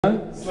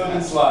Slip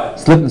and slide.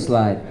 Slip and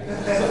slide.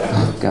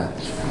 Oh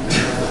gosh.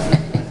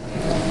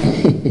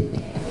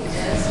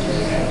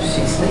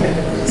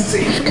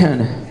 It's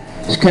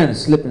kind of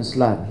slip and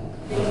slide.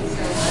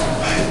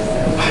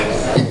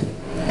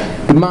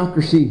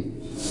 Democracy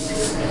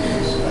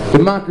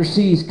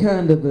is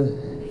kind of a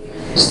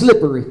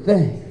slippery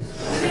thing.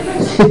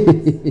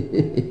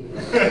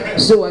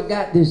 So I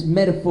got this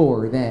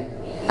metaphor that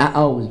I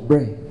always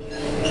bring.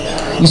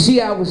 You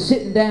see, I was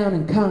sitting down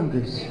in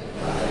Congress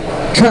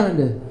trying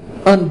to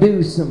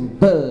undo some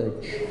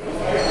fudge.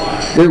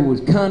 There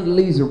was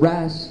Condoleezza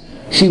Rice,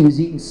 she was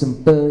eating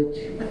some fudge.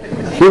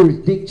 There was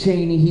Dick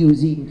Cheney, he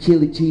was eating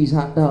chili cheese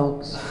hot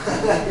dogs.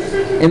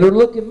 And they're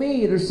looking at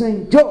me, they're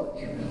saying, George,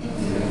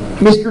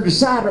 Mr.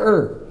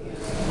 Decider,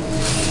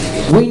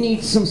 we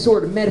need some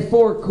sort of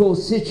metaphorical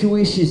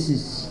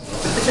situations.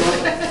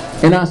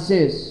 And I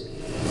says,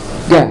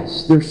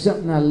 guys, there's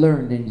something I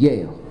learned in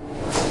Yale.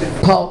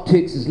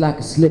 Politics is like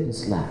a slip and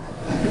slide.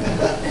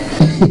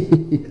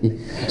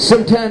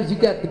 Sometimes you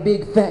got the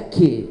big fat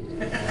kid,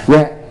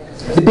 right?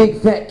 The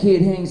big fat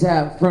kid hangs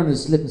out in front of the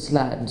slip and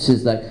slide and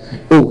says like,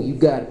 oh, you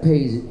gotta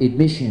pay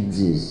admissions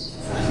is.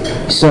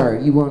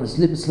 Sorry, you want to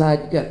slip and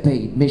slide, you gotta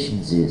pay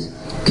admissions is.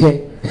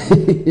 Okay?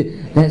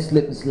 That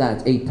slip and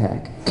slide's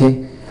APAC,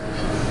 okay?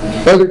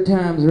 Other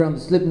times around the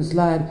slip and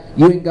slide,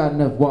 you ain't got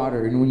enough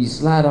water, and when you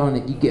slide on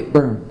it, you get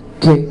burned,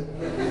 okay?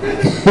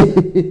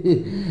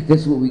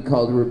 That's what we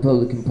call the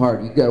Republican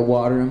Party. You gotta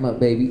water them up,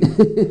 baby.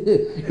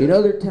 And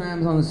other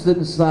times on the slip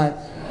and slide,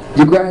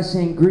 the grass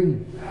ain't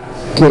green,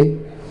 okay?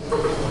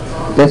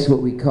 That's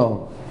what we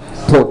call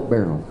pork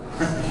barrel.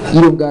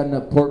 You don't got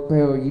enough pork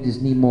barrel, you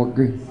just need more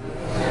green.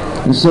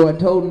 And so I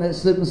told them that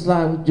slip and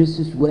slide was just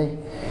this way.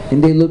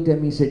 And they looked at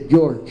me and said,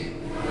 George,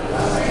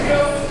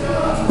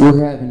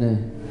 we're having a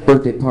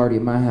birthday party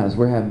at my house.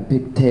 We're having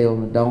pigtail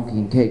and a donkey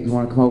and cake. You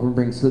want to come over and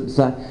bring slip and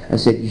slide? I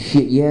said, you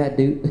shit, yeah,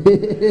 dude.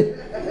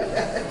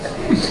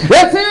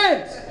 That's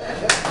it!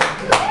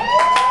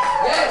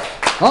 Yes.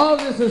 All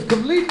this is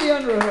completely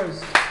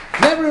unrehearsed.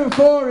 Never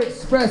before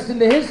expressed in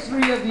the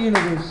history of the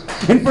universe.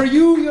 And for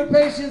you, your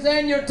patience,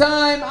 and your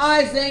time,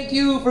 I thank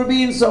you for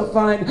being so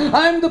fine.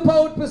 I'm the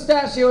Poet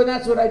Pistachio, and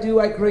that's what I do.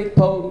 I create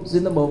poems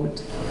in the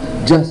moment,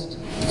 just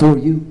for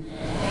you.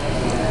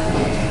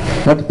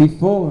 But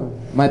before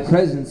my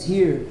presence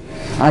here,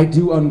 I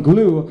do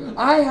unglue.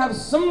 I have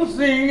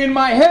something in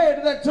my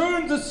head that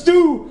turns a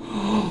stew.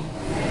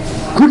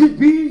 Could it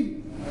be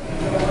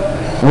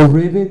a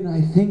ribbon,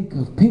 I think,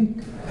 of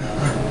pink?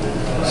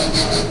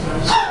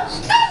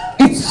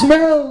 It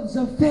smells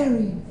of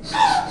fairy.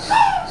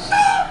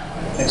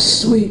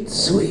 Sweet,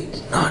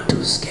 sweet, not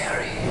too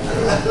scary.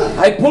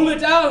 I pull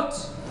it out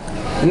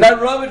and I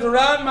rub it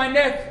around my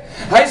neck.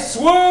 I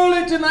swirl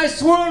it and I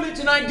swirl it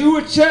and I do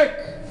a check.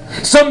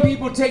 Some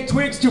people take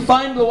twigs to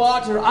find the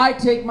water. I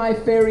take my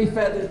fairy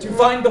feather to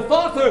find the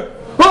father.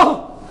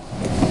 Oh!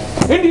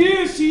 And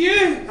here she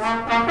is,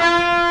 rising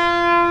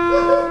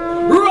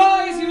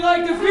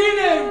like the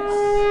phoenix.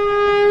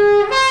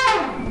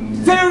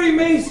 Fairy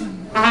Mason,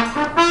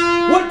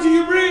 what do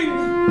you bring?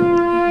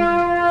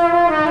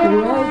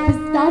 Well,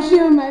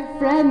 Pistachio, my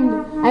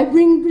friend, I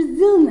bring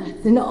Brazil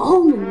nuts and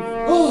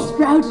almonds,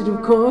 sprouted,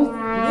 of course. And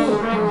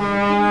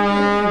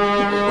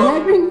I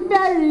bring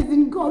fairies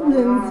and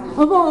goblins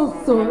of all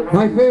sorts.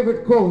 My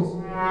favorite course.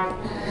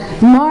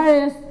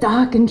 Marius,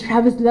 Stark, and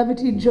Stark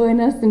Levity join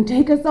us and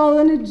take us all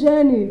on a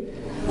journey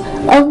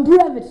of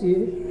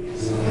brevity,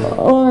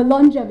 or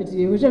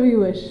longevity, whichever you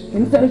wish,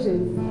 and so it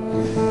is.